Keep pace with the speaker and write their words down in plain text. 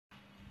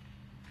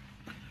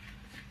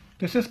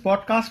This is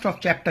podcast of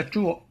chapter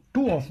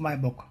 2 of my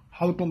book,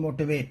 How to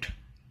Motivate.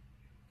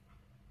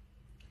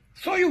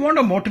 So you want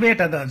to motivate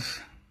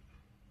others.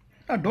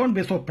 Now don't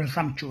be so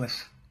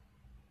presumptuous.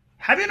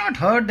 Have you not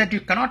heard that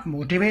you cannot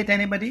motivate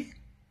anybody?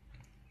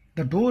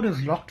 The door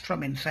is locked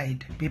from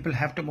inside. People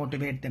have to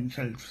motivate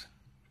themselves.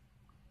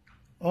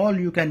 All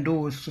you can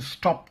do is to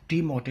stop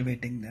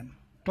demotivating them.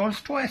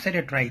 Tolstoy said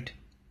it right.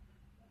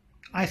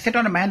 I sit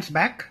on a man's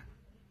back,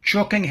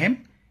 choking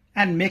him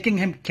and making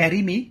him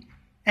carry me,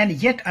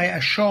 and yet I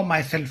assure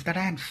myself that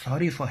I am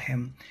sorry for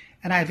him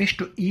and I wish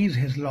to ease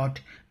his lot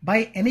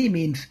by any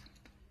means,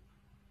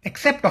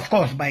 except of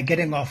course by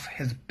getting off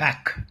his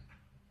back.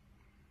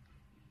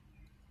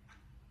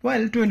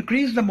 Well, to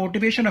increase the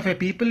motivation of a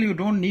people, you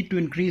don't need to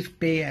increase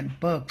pay and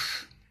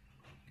perks.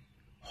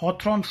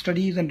 Hawthorne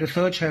studies and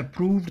research have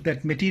proved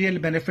that material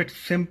benefits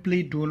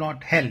simply do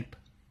not help.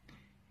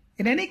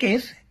 In any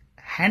case,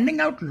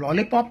 handing out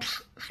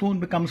lollipops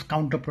soon becomes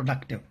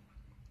counterproductive.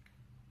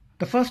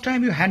 The first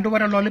time you hand over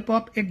a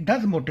lollipop, it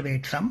does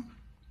motivate some.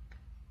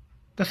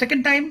 The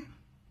second time,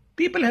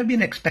 people have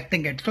been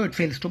expecting it, so it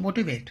fails to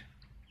motivate.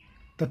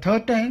 The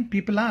third time,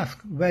 people ask,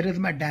 where is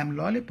my damn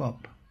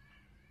lollipop?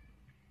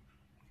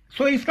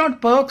 So if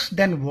not perks,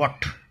 then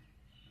what?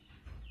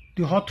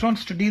 The Hawthorne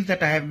studies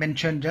that I have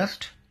mentioned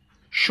just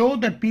show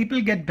that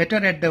people get better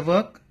at their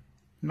work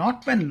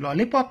not when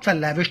lollipops are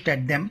lavished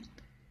at them,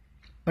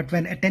 but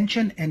when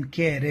attention and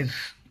care is.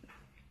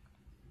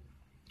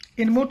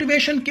 In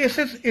motivation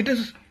cases, it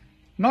is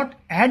not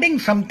adding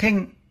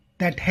something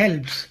that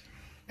helps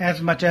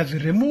as much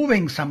as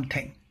removing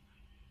something.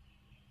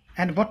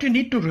 And what you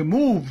need to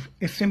remove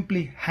is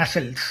simply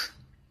hassles.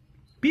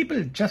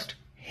 People just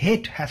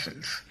hate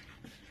hassles.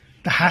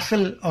 The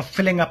hassle of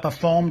filling up a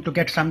form to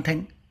get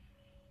something,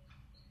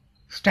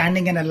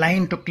 standing in a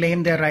line to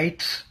claim their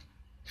rights,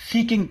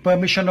 seeking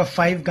permission of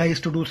 5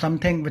 guys to do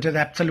something which is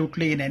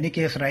absolutely in any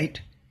case right.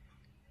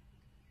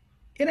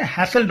 In a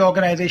hassled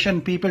organization,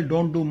 people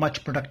don't do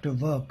much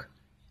productive work.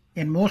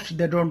 In most,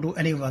 they don't do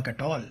any work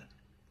at all.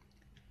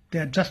 They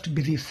are just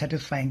busy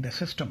satisfying the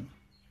system.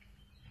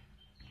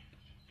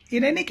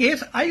 In any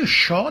case, are you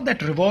sure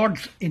that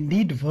rewards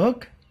indeed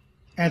work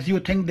as you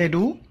think they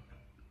do?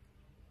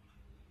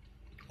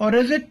 Or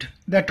is it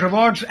that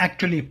rewards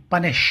actually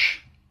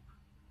punish?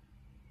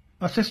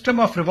 A system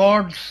of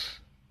rewards,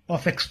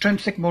 of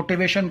extrinsic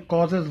motivation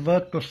causes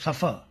work to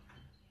suffer.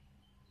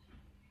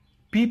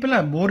 People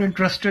are more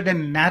interested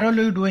in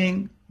narrowly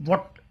doing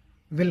what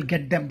will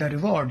get them the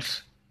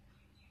rewards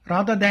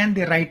rather than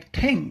the right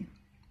thing.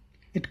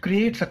 It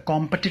creates a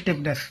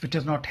competitiveness which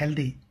is not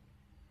healthy,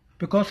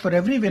 because for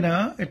every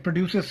winner it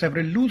produces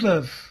several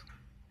losers.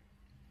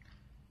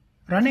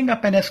 Running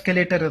up an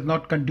escalator is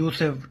not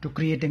conducive to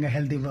creating a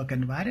healthy work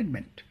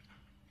environment.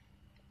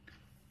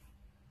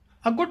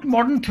 A good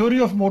modern theory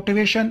of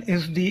motivation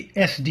is the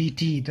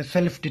SDT, the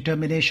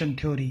self-determination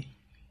theory,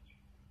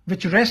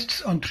 which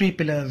rests on 3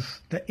 pillars,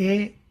 the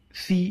A,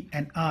 C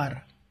and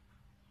R.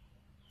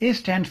 A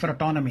stands for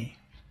autonomy.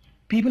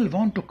 People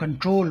want to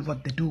control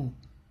what they do.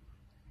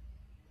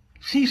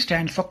 C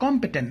stands for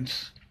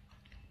competence.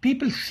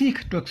 People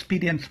seek to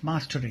experience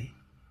mastery.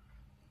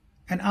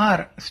 And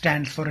R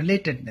stands for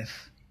relatedness.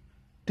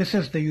 This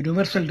is the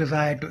universal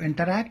desire to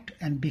interact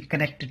and be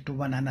connected to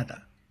one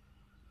another.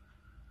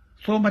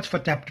 So much for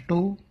chapter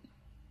 2,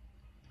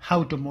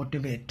 How to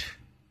Motivate.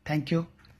 Thank you.